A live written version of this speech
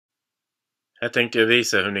Här tänkte jag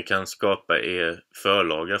visa hur ni kan skapa er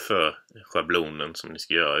förlaga för schablonen som ni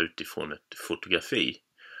ska göra utifrån ett fotografi.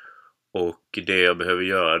 Och det jag behöver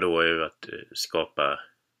göra då är att skapa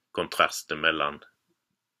kontraster mellan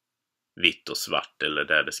vitt och svart, eller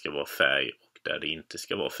där det ska vara färg och där det inte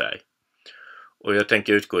ska vara färg. Och jag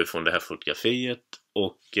tänker utgå ifrån det här fotografiet,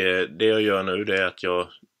 och det jag gör nu det är att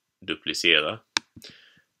jag duplicerar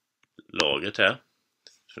lagret här.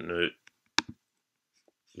 För nu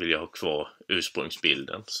vill jag ha kvar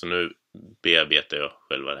ursprungsbilden, så nu bearbetar jag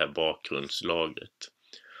själva det här bakgrundslagret.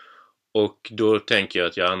 Och då tänker jag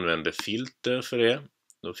att jag använder filter för det.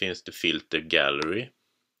 Då finns det filter gallery.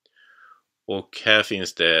 Och här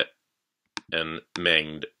finns det en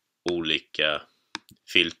mängd olika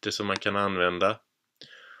filter som man kan använda.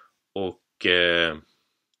 Och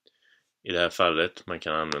i det här fallet man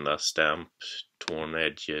kan använda stamp, torn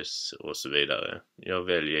edges och så vidare. Jag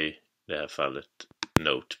väljer i det här fallet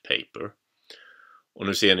note paper. Och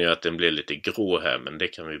nu ser ni att den blir lite grå här, men det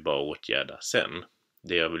kan vi bara åtgärda sen.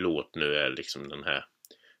 Det jag vill åt nu är liksom den här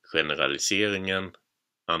generaliseringen,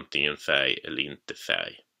 antingen färg eller inte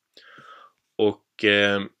färg. Och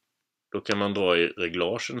då kan man dra i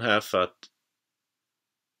reglagen här för att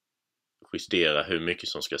justera hur mycket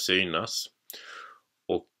som ska synas.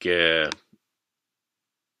 Och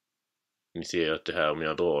ni ser att det här, om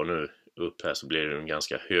jag drar nu upp här så blir det en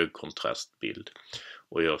ganska hög kontrastbild.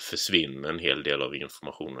 Och jag försvinner en hel del av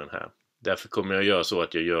informationen här. Därför kommer jag göra så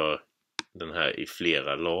att jag gör den här i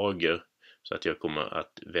flera lager. Så att jag kommer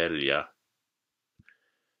att välja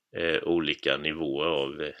olika nivåer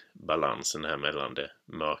av balansen här mellan det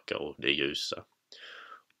mörka och det ljusa.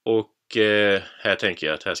 Och här tänker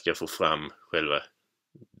jag att här ska jag få fram själva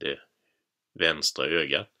det vänstra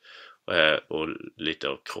ögat. Och lite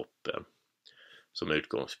av kroppen som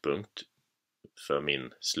utgångspunkt för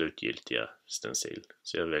min slutgiltiga stencil.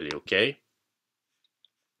 Så jag väljer OK.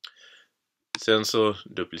 Sen så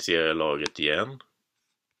duplicerar jag lagret igen.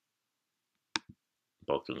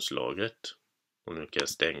 Bakgrundslagret. Och nu kan jag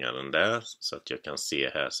stänga den där så att jag kan se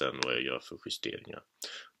här sen vad jag gör för justeringar.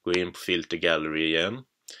 Gå in på filter gallery igen.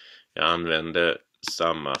 Jag använder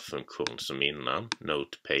samma funktion som innan,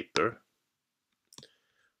 note paper.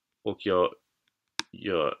 Och jag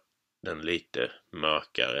gör den lite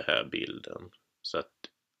mörkare här bilden så att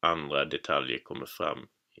andra detaljer kommer fram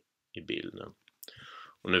i bilden.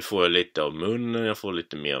 Och nu får jag lite av munnen, jag får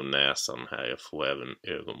lite mer av näsan här, jag får även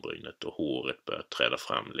ögonbrynet och håret börjar träda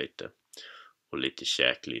fram lite. Och lite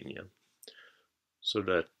käklinjen. Så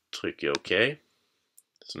där trycker jag OK.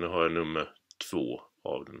 Så nu har jag nummer 2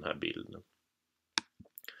 av den här bilden.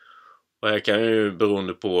 Och här kan jag ju,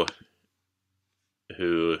 beroende på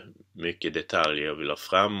hur mycket detaljer jag vill ha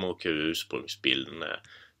fram och hur ursprungsbilden är,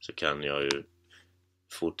 så kan jag ju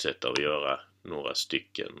fortsätta att göra några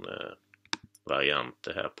stycken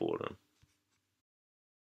varianter här på den.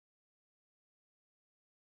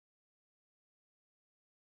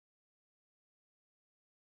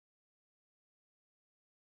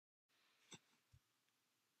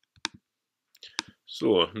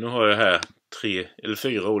 Så nu har jag här 3 eller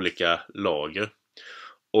 4 olika lager.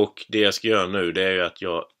 Och det jag ska göra nu det är ju att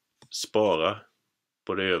jag sparar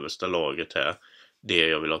på det översta lagret här. Det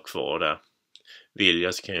jag vill ha kvar där. Vill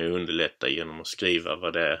jag så kan jag underlätta genom att skriva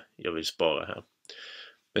vad det är jag vill spara här.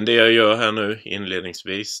 Men det jag gör här nu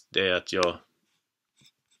inledningsvis det är att jag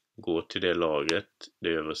går till det lagret, det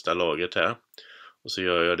översta lagret här. Och så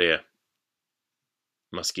gör jag det,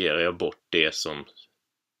 maskerar jag bort det som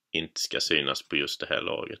inte ska synas på just det här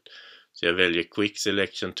lagret. Så jag väljer Quick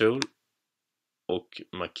Selection Tool och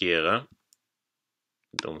markera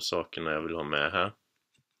de sakerna jag vill ha med här.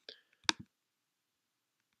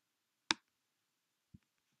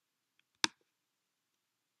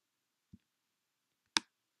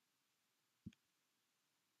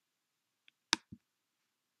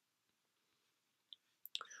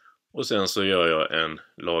 Och sen så gör jag en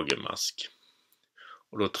lagermask.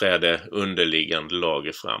 Och då träder underliggande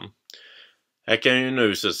lager fram. Här kan jag ju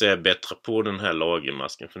nu så att säga bättra på den här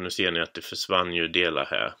lagermasken. För nu ser ni att det försvann ju delar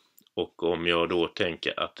här. Och om jag då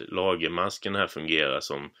tänker att lagermasken här fungerar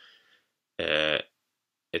som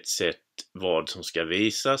ett sätt vad som ska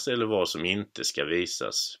visas eller vad som inte ska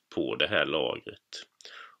visas på det här lagret.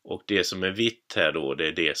 Och det som är vitt här då, det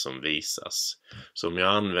är det som visas. Så om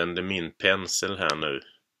jag använder min pensel här nu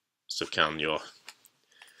så kan jag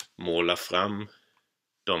måla fram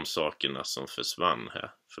de sakerna som försvann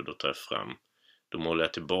här. För då tar jag fram, då målar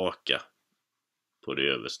jag tillbaka på det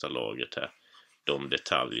översta lagret här. De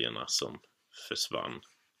detaljerna som försvann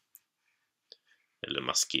eller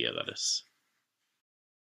maskerades.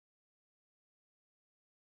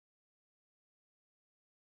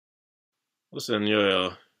 Och sen gör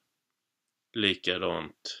jag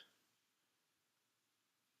likadant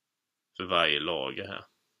för varje lager här.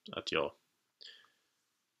 Att jag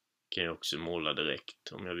kan ju också måla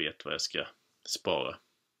direkt om jag vet vad jag ska spara.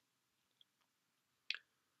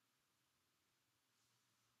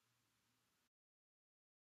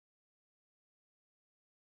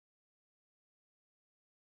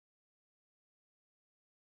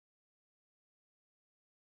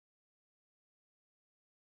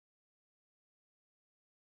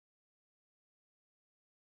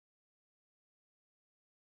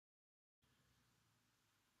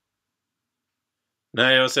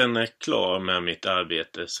 När jag sen är klar med mitt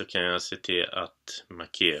arbete så kan jag se till att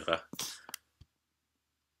markera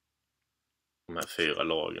de här 4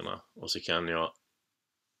 lagerna och så kan jag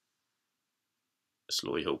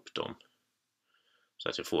slå ihop dem så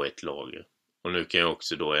att jag får ett lager. Och nu kan jag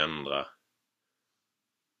också då ändra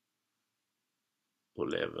på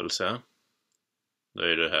levels här. Då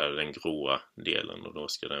är det här den gråa delen och då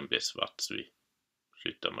ska den bli svart så vi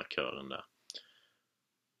flyttar markören där.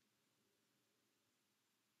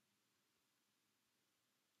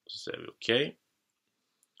 Så säger vi okej.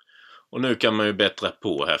 Och nu kan man ju bättra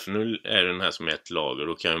på här för nu är den här som ett lager.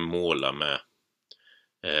 Då kan jag måla med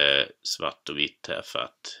svart och vitt här för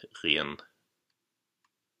att renodla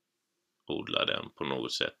den på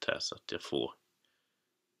något sätt här så att jag får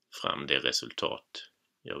fram det resultat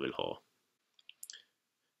jag vill ha.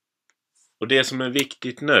 Och det som är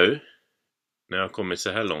viktigt nu när jag har kommit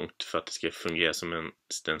så här långt för att det ska fungera som en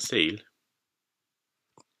stencil,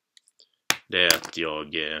 det är att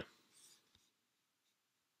jag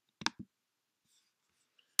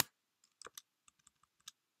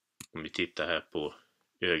om vi tittar här på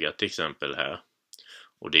ögat till exempel här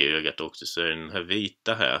och det ögat också, så är den här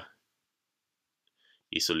vita här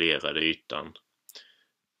isolerade ytan,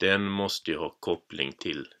 den måste ju ha koppling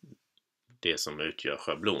till det som utgör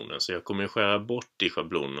schablonen. Så jag kommer skära bort i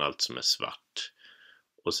schablonen allt som är svart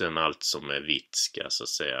och sen allt som är vitt ska så att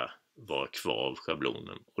säga vara kvar av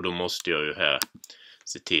schablonen. Och då måste jag ju här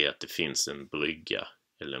se till att det finns en brygga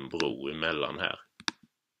eller en bro emellan här.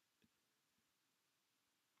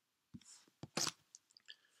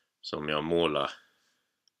 Så om jag målar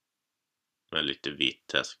med lite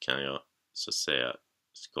vitt här så kan jag så att säga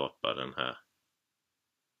skapa den här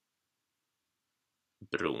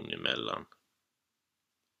bron emellan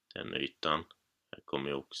den ytan. Här kommer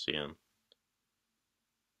jag också igen.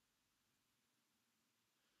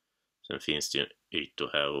 Sen finns det ju ytor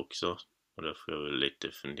här också och då får jag väl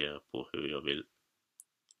lite fundera på hur jag vill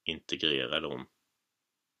integrera dem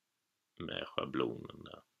med schablonen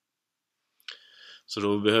där. Så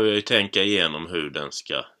då behöver jag ju tänka igenom hur den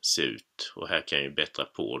ska se ut och här kan jag ju bättra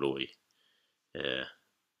på då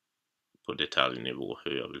på detaljnivå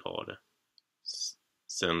hur jag vill ha det.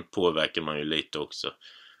 Sen påverkar man ju lite också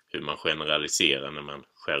hur man generaliserar när man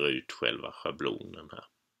skär ut själva schablonen här.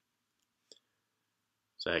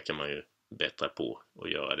 Så här kan man ju bättra på och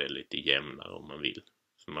göra det lite jämnare om man vill.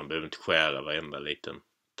 För man behöver inte skära varenda liten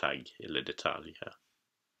tagg eller detalj här.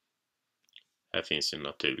 Här finns en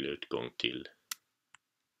naturlig utgång till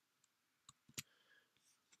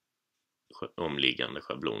omliggande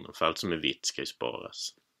schablonen. För allt som är vitt ska ju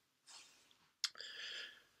sparas.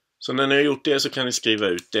 Så när ni har gjort det så kan ni skriva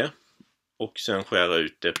ut det. Och sen skära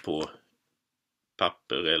ut det på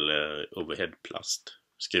papper eller overheadplast.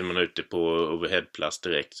 Skriver man ut det på overheadplast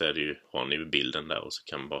direkt så är det ju, har ni bilden där och så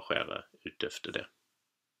kan man bara skära ut efter det.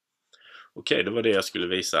 Okej, det var det jag skulle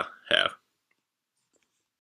visa här.